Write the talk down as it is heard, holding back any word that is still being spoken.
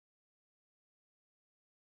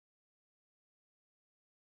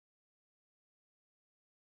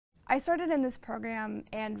I started in this program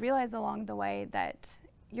and realized along the way that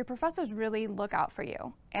your professors really look out for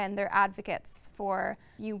you, and they're advocates for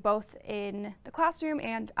you both in the classroom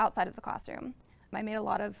and outside of the classroom. I made a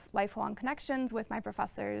lot of lifelong connections with my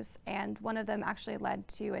professors, and one of them actually led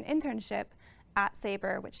to an internship at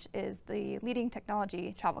Sabre, which is the leading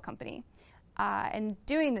technology travel company. And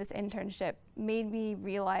doing this internship made me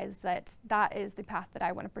realize that that is the path that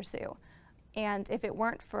I want to pursue. And if it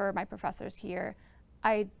weren't for my professors here,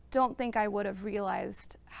 I don't think I would have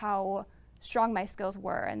realized how strong my skills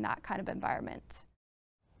were in that kind of environment.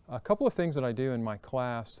 A couple of things that I do in my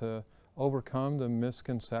class to overcome the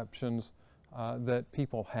misconceptions that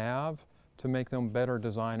people have to make them better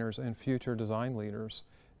designers and future design leaders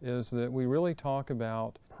is that we really talk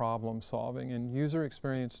about problem solving, and user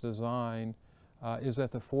experience design is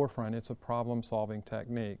at the forefront. It's a problem solving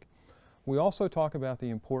technique. We also talk about the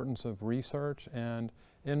importance of research, and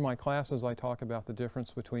in my classes I talk about the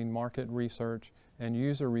difference between market research and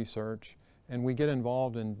user research, and we get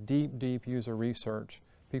involved in deep user research.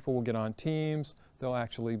 People will get on teams, they'll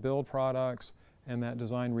actually build products, and that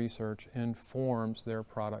design research informs their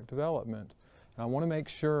product development. And I want to make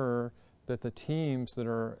sure that the teams that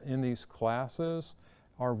are in these classes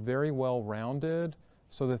are very well rounded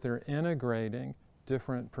so that they're integrating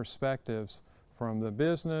different perspectives from the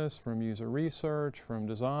business, from user research, from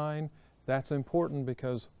design. That's important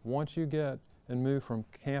because once you get and move from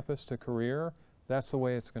campus to career, that's the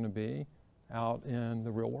way it's going to be out in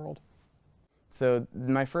the real world. So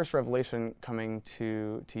my first revelation coming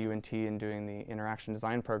to UNT and doing the interaction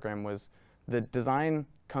design program was the design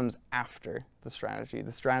comes after the strategy.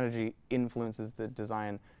 The strategy influences the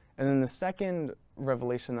design. And then the second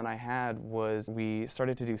revelation that I had was we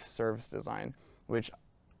started to do service design, which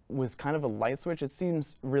was kind of a light switch. It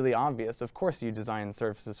seems really obvious. Of course you design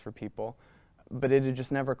services for people, but it had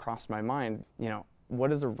just never crossed my mind. You know, what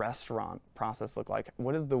does a restaurant process look like?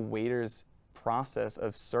 What does the waiter's process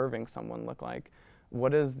of serving someone look like?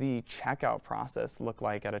 What does the checkout process look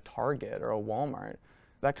like at a Target or a Walmart?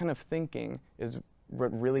 That kind of thinking is what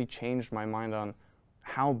really changed my mind on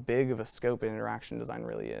how big of a scope interaction design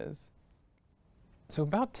really is. So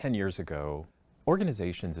about 10 years ago,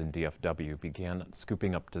 organizations in DFW began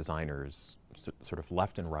scooping up designers sort of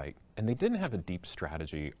left and right, and they didn't have a deep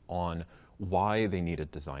strategy on why they needed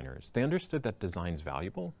designers. They understood that design's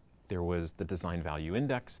valuable. There was the Design Value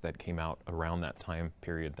Index that came out around that time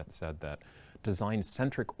period that said that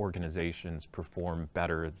design-centric organizations perform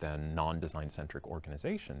better than non-design-centric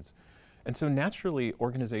organizations. And so naturally,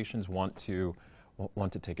 organizations want to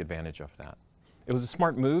take advantage of that. It was a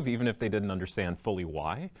smart move, even if they didn't understand fully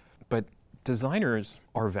why. But designers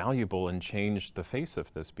are valuable and change the face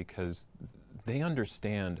of this because they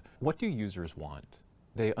understand what do users want.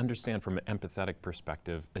 They understand from an empathetic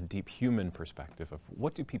perspective, a deep human perspective of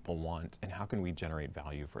what do people want and how can we generate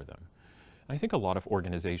value for them. And I think a lot of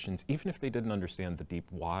organizations, even if they didn't understand the deep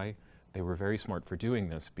why, they were very smart for doing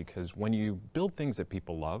this because when you build things that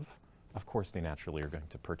people love, of course they naturally are going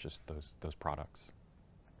to purchase those products.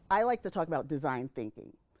 I like to talk about design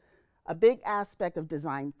thinking. A big aspect of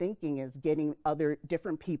design thinking is getting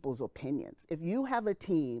different people's opinions. If you have a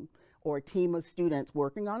team or a team of students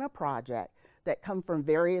working on a project that come from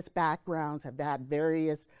various backgrounds, have had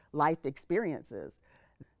various life experiences,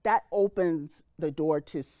 that opens the door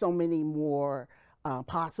to so many more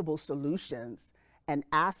possible solutions and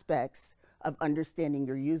aspects of understanding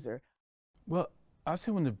your user. Well, I'd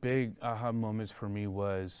say one of the big aha moments for me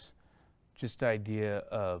was just the idea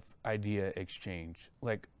of idea exchange.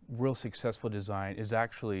 Like real successful design is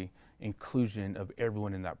actually inclusion of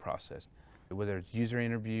everyone in that process, whether it's user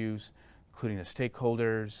interviews, including the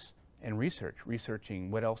stakeholders, and researching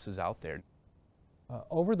what else is out there.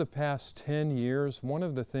 Over the past 10 years, one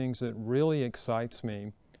of the things that really excites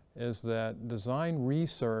me is that design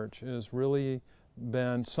research has really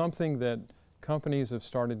been something that companies have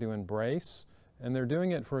started to embrace, and they're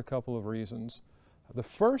doing it for a couple of reasons. The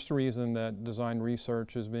first reason that design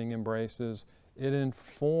research is being embraced is it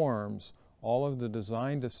informs all of the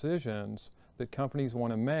design decisions that companies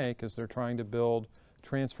want to make as they're trying to build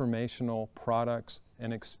transformational products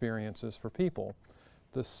and experiences for people.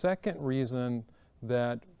 The second reason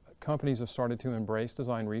that companies have started to embrace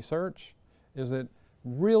design research is it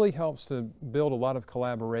really helps to build a lot of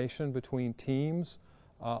collaboration between teams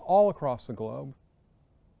all across the globe.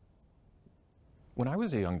 When I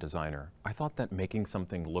was a young designer, I thought that making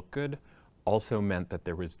something look good also meant that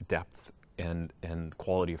there was depth and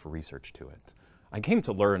quality of research to it. I came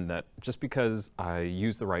to learn that just because I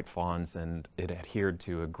used the right fonts and it adhered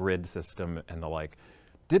to a grid system and the like,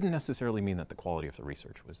 didn't necessarily mean that the quality of the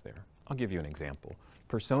research was there. I'll give you an example.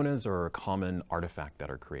 Personas are a common artifact that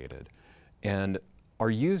are created and are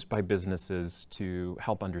used by businesses to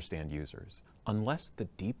help understand users. Unless the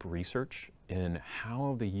deep research in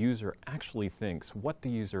how the user actually thinks, what the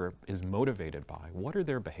user is motivated by, what are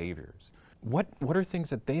their behaviors, what are things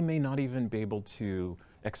that they may not even be able to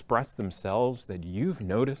express themselves that you've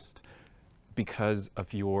noticed because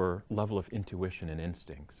of your level of intuition and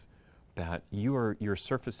instincts, that you're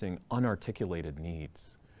surfacing unarticulated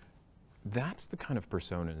needs. That's the kind of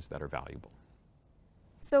personas that are valuable.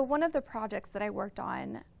 So one of the projects that I worked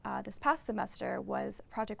on this past semester was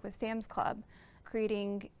a project with Sam's Club,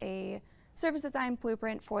 creating a service design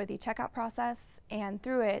blueprint for the checkout process, and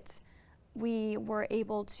through it we were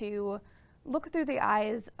able to look through the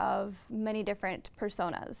eyes of many different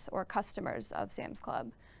personas or customers of Sam's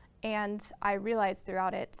Club. And I realized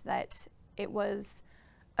throughout it that it was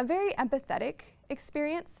a very empathetic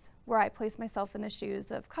experience where I placed myself in the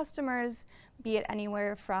shoes of customers, be it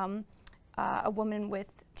anywhere from a woman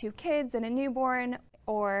with 2 kids and a newborn,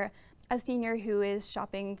 or a senior who is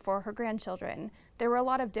shopping for her grandchildren. There were a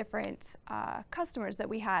lot of different customers that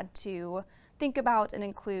we had to think about and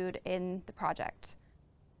include in the project.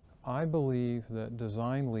 I believe that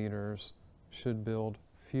design leaders should build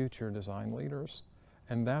future design leaders.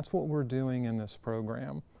 And that's what we're doing in this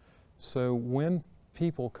program. So when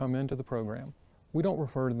people come into the program, we don't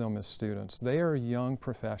refer to them as students. They are young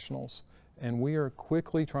professionals, and we are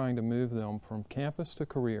quickly trying to move them from campus to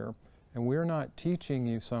career. And we're not teaching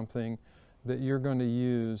you something that you're going to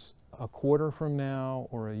use a quarter from now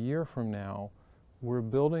or a year from now. We're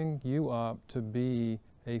building you up to be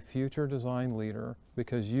a future design leader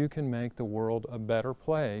because you can make the world a better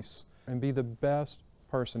place and be the best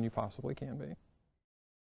person you possibly can be.